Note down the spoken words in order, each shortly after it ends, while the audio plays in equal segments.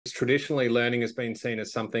traditionally learning has been seen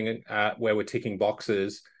as something where we're ticking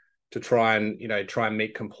boxes to try and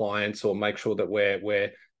meet compliance or make sure that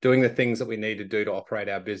we're doing the things that we need to do to operate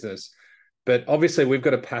our business. But obviously, we've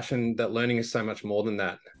got a passion that learning is so much more than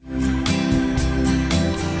that.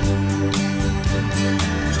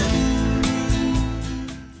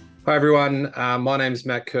 Hi, everyone. My name is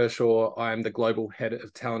Matt Kershaw. I'm the Global Head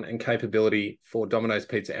of Talent and Capability for Domino's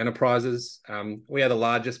Pizza Enterprises. We are the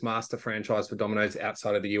largest master franchise for Domino's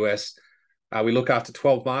outside of the US. We look after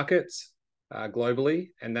 12 markets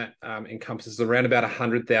globally, and that encompasses around about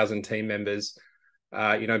 100,000 team members,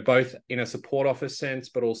 both in a support office sense,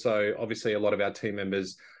 but also obviously a lot of our team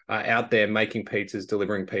members are out there making pizzas,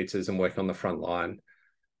 delivering pizzas, and working on the front line.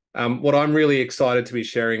 What I'm really excited to be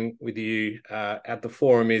sharing with you at the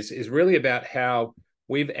forum is really about how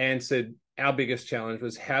we've answered our biggest challenge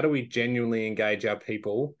was how do we genuinely engage our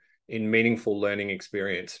people in meaningful learning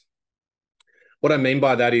experience. What I mean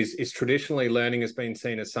by that is traditionally learning has been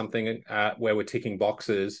seen as something where we're ticking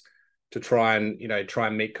boxes to try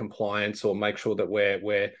and meet compliance or make sure that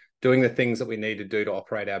we're doing the things that we need to do to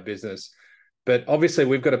operate our business. But obviously,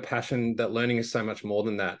 we've got a passion that learning is so much more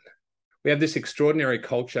than that. We have this extraordinary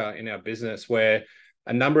culture in our business where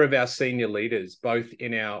a number of our senior leaders, both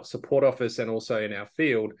in our support office and also in our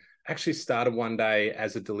field, actually started one day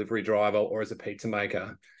as a delivery driver or as a pizza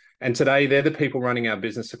maker. And today they're the people running our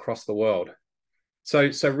business across the world.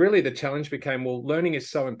 So really the challenge became, well, learning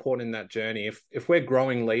is so important in that journey. If we're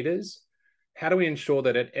growing leaders, how do we ensure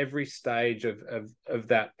that at every stage of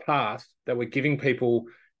that path that we're giving people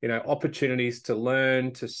opportunities to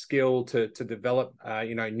learn, to skill, to develop,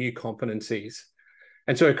 new competencies.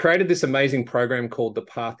 And so I created this amazing program called the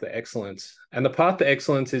Path to Excellence. And the Path to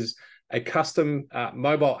Excellence is a custom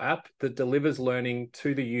mobile app that delivers learning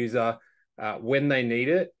to the user when they need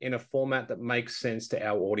it in a format that makes sense to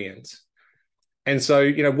our audience. And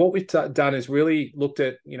so, what we've done is really looked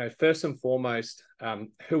at, first and foremost,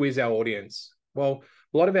 who is our audience? Well,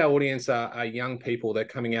 a lot of our audience are young people. They're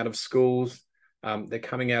coming out of schools. They're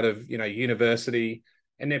coming out of university,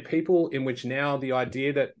 and they're people in which now the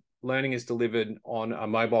idea that learning is delivered on a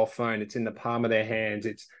mobile phone, it's in the palm of their hands.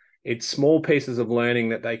 It's small pieces of learning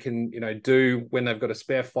that they can do when they've got a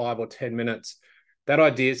spare 5 or 10 minutes. That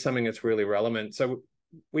idea is something that's really relevant. So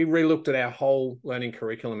we re-looked at our whole learning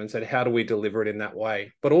curriculum and said, how do we deliver it in that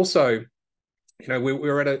way? But also, we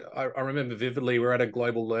were at I remember vividly, we were at a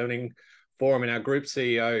global learning forum, and our group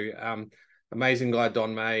CEO, amazing guy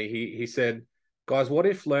Don May, he said, guys, what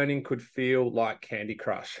if learning could feel like Candy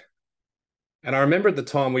Crush? And I remember at the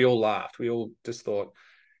time we all laughed. We all just thought,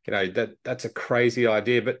 that's a crazy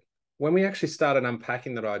idea. But when we actually started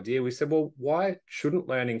unpacking that idea, we said, well, why shouldn't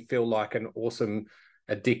learning feel like an awesome,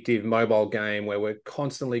 addictive mobile game where we're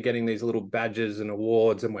constantly getting these little badges and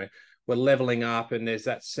awards and we're leveling up and there's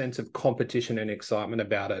that sense of competition and excitement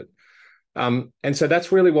about it? And so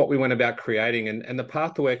that's really what we went about creating. And the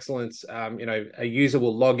Path to Excellence, a user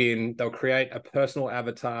will log in, they'll create a personal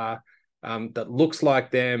avatar that looks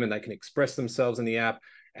like them, and they can express themselves in the app.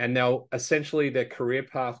 And they'll essentially, their career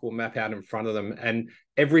path will map out in front of them. And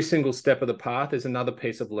every single step of the path is another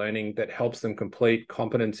piece of learning that helps them complete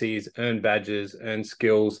competencies, earn badges, earn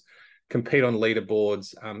skills, compete on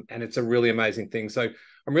leaderboards. And it's a really amazing thing. So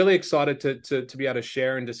I'm really excited to be able to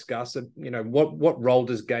share and discuss, what role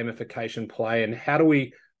does gamification play and how do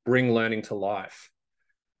we bring learning to life?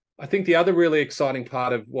 I think the other really exciting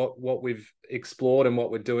part of what we've explored and what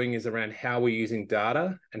we're doing is around how we're using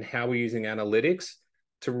data and how we're using analytics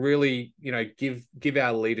to really, give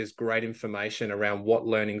our leaders great information around what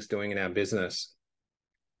learning's doing in our business.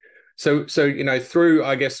 So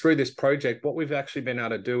through this project, what we've actually been able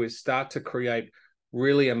to do is start to create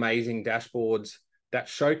really amazing dashboards that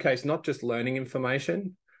showcase not just learning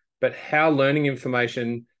information, but how learning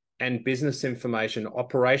information and business information,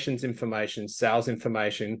 operations information, sales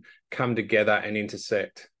information come together and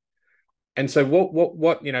intersect. And so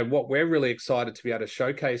what we're really excited to be able to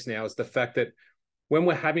showcase now is the fact that when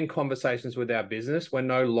we're having conversations with our business, we're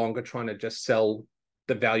no longer trying to just sell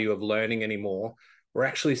the value of learning anymore. We're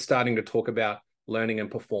actually starting to talk about learning and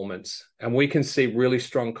performance. And we can see really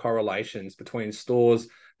strong correlations between stores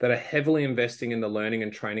that are heavily investing in the learning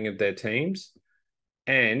and training of their teams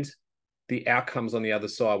and the outcomes on the other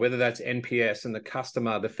side, whether that's NPS and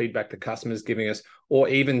the feedback the customer is giving us, or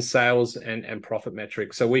even sales and profit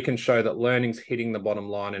metrics. So we can show that learning's hitting the bottom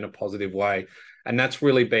line in a positive way. And that's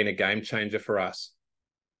really been a game changer for us.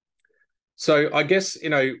 So I guess,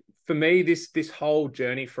 for me, this whole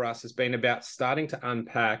journey for us has been about starting to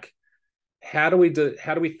unpack how do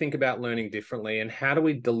we think about learning differently, and how do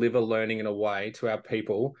we deliver learning in a way to our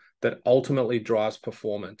people that ultimately drives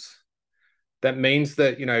performance? That means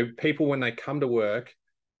that, people, when they come to work,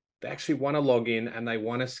 they actually want to log in and they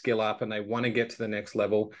want to skill up and they want to get to the next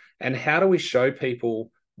level. And how do we show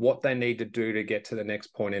people what they need to do to get to the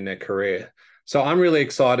next point in their career? So I'm really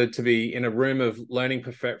excited to be in a room of learning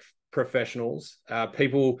professionals,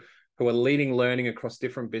 people who are leading learning across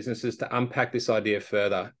different businesses, to unpack this idea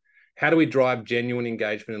further. How do we drive genuine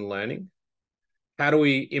engagement in learning? How do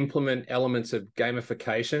we implement elements of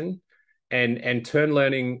gamification and turn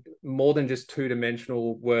learning more than just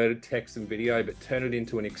two-dimensional word, text, and video, but turn it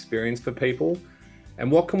into an experience for people? And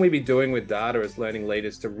what can we be doing with data as learning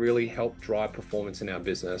leaders to really help drive performance in our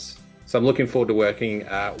business? So I'm looking forward to working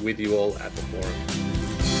with you all at the forum.